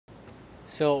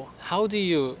So, how do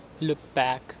you look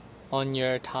back on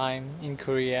your time in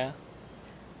Korea?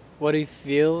 What do you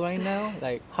feel right now?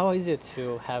 Like, how is it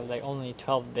to have like only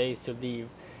 12 days to leave?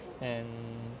 And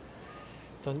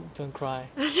don't cry.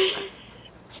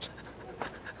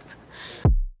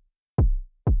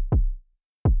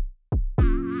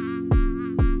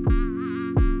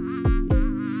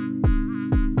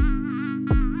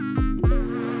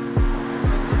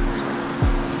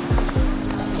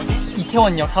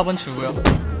 이태원역 4번 출구요.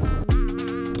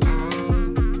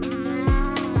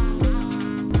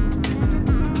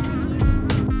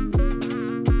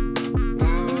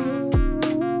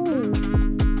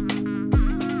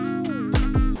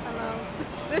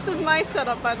 This is my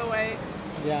setup, by the way.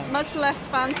 Yeah. Much less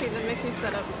fancy than Mickey's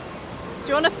setup. Do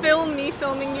you want to film me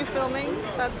filming you filming?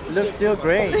 That's Looks still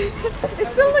great. It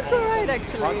still looks alright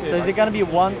actually. So is it gonna be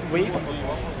 1 week?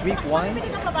 Week 1?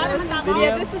 Video?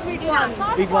 Yeah, this is week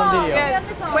 1. Week 1 video. Yeah,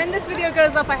 when this video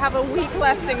goes up, I have a week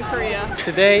left in Korea.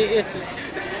 Today it's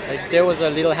like there was a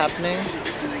little happening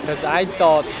because I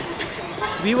thought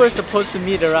we were supposed to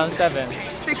meet around 7.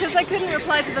 Because I couldn't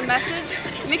reply to the message,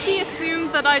 Mickey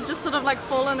assumed that I'd just sort of like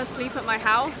fallen asleep at my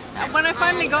house. And when I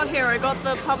finally got here, I got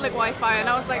the public Wi-Fi and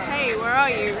I was like, hey, where are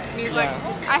you? And he's like,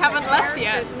 I haven't left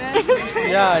yet.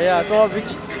 Yeah. So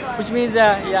which means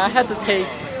that I had to take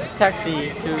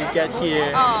taxi to get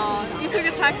here. Oh, you took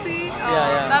a taxi? Oh,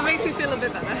 Yeah. That makes me feel a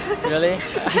bit better. Really?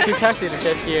 I took taxi to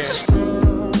get here.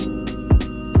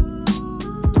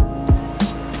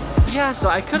 Yeah, so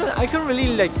I couldn't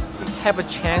really like have a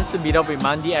chance to meet up with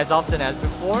Mandy as often as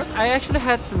before. I actually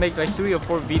had to make like 3 or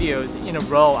 4 videos in a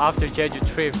row after Jeju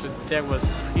trip, so that was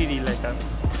pretty like a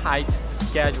tight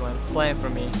schedule and plan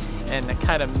for me, and I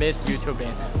kind of missed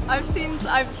YouTubing. I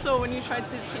saw when you tried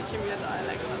to teach me a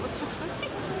dialect. That was so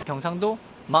funny. 경상도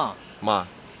마. 마.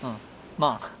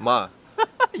 마. 마.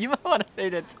 You might want to say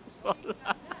that to Sola.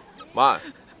 마.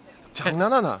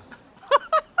 장난하나?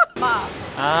 Ma.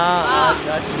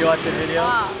 You watched the video?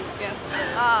 Yes.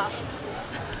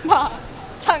 Ma.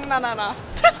 장난하나.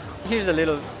 Here's a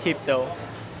little tip though.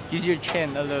 Use your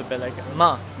chin a little bit like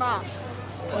ma. Ma.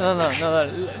 No.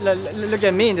 Look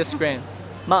at me in the screen.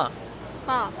 Ma.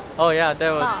 Ma. Oh yeah,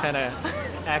 that was Ma. kind of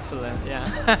excellent. Yeah.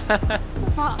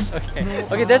 Ma.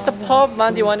 Okay, that's the pub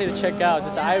Mandy wanted to check out.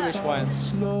 This Irish one.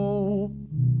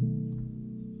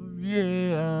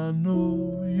 Yeah, I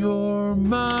know you're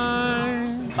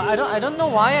mine. But I don't know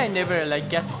why I never like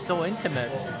get so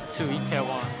intimate to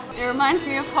Itaewon. It reminds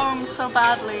me of home so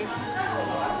badly.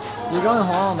 You're going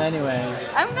home anyway.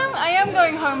 I am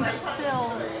going home, but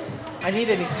still. I need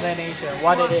an explanation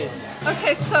what it is.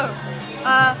 Okay, so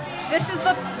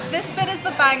this bit is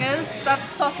the bangers. That's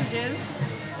sausages.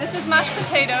 This is mashed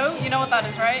potato. You know what that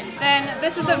is, right? Then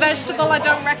this is a vegetable I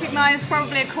don't recognize,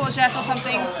 probably a courgette or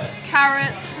something.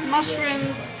 Carrots,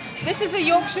 mushrooms. This is a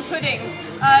Yorkshire pudding.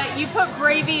 You put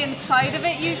gravy inside of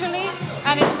it usually,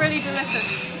 and it's really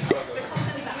delicious.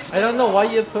 I don't know why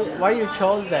you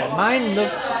chose that. Mine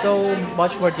looks so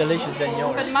much more delicious than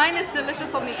yours. But mine is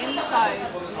delicious on the inside.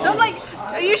 Don't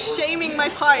are you shaming my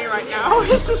pie right now?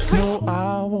 It's just like... No,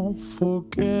 I won't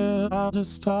forget. I'll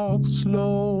just talk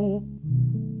slow.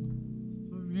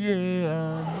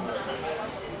 Yeah.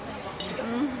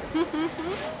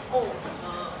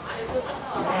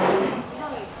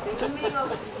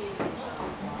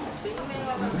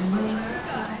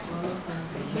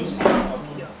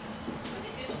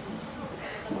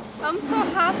 I'm so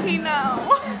happy now.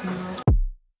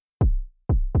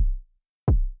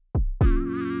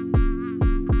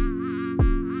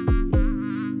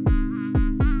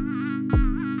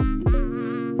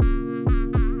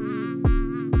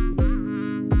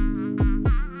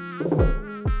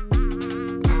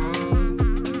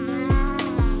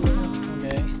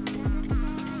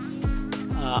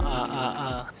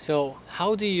 So,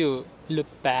 how do you look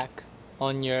back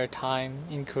on your time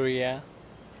in Korea?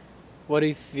 What do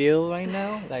you feel right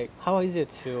now? Like, how is it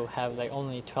to have like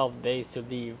only 12 days to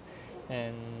leave?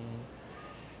 And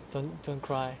don't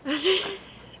cry.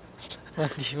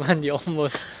 Mandy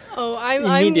almost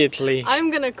immediately.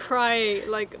 I'm gonna cry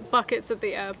like buckets at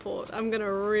the airport. I'm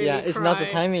gonna really cry. Yeah, it's not the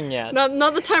timing yet.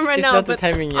 Not the time right it's now, not the but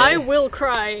timing yet. I will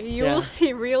cry. You will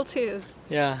see real tears.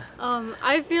 Yeah.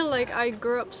 I feel like I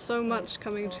grew up so much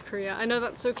coming to Korea. I know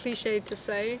that's so cliched to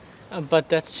say. But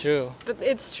that's true. But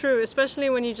it's true, especially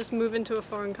when you just move into a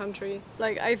foreign country.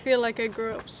 Like, I feel like I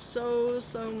grew up so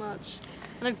much.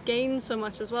 And I've gained so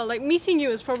much as well. Like, meeting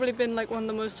you has probably been like one of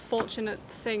the most fortunate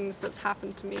things that's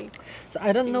happened to me. So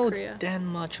I don't know Korea. that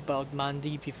much about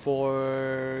Mandy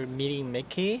before meeting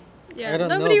Mickey. Yeah, I don't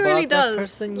nobody know about really that does.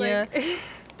 person like... yet.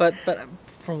 But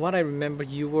from what I remember,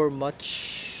 you were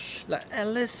much much, like at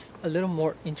least a little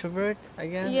more introvert, I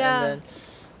guess. Yeah. And then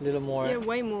a little more. Yeah,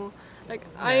 way more. Like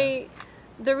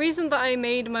the reason that I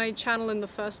made my channel in the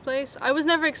first place, I was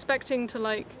never expecting to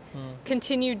like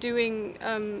continue doing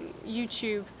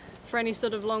YouTube for any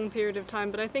sort of long period of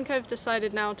time, but I think I've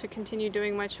decided now to continue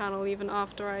doing my channel even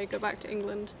after I go back to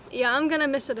England. Yeah, I'm gonna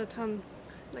miss it a ton.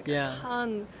 Like a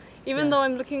ton. Even though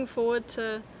I'm looking forward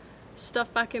to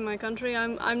stuff back in my country,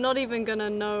 I'm not even gonna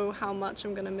know how much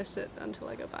I'm gonna miss it until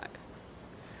I go back.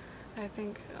 I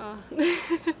think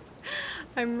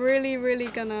I'm really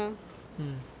gonna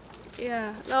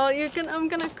yeah. No, I'm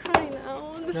gonna cry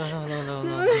now.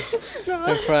 No.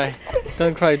 Don't cry.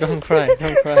 Don't cry. Don't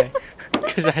cry.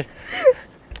 Cause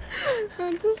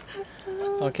I'm just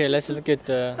okay, let's look at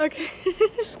the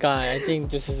sky. I think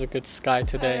this is a good sky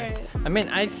today. Alright. I mean,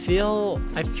 I feel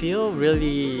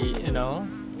really, you know,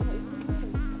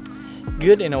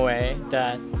 good in a way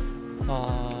that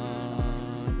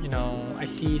you know, I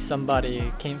see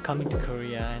somebody coming to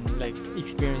Korea and like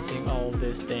experiencing all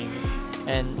these things,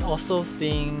 and also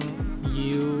seeing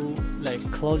you like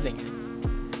closing it.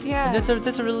 yeah. And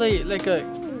that's a really like a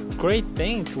great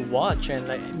thing to watch, and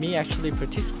like me actually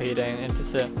participating, and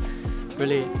it's a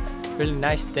really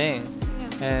nice thing.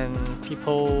 And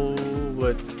people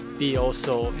would be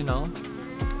also, you know,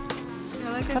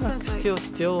 Yeah, like I said, like,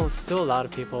 still a lot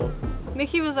of people.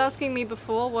 Mickey was asking me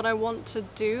before what I want to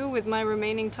do with my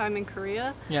remaining time in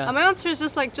Korea. Yeah. And my answer is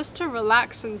just to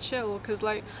relax and chill, because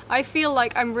like I feel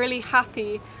like I'm really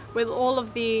happy with all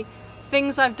of the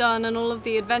things I've done and all of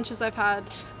the adventures I've had,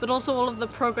 but also all of the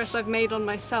progress I've made on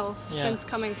myself since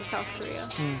coming to South Korea.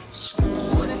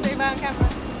 What did I say about camera?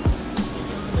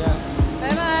 Yeah. Bye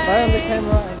bye. Bye on the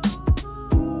camera.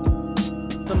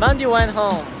 So Mandy went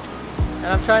home, and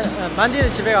I'm trying. Mandy는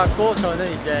집에 갔고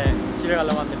저는 이제 집에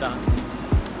가려고 합니다.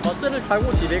 버스를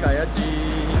타고 집에 가야지.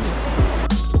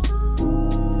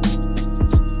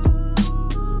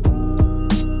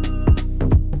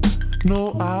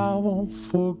 No, I won't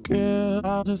forget.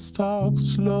 I just talk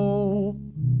slow.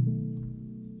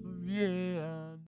 Yeah.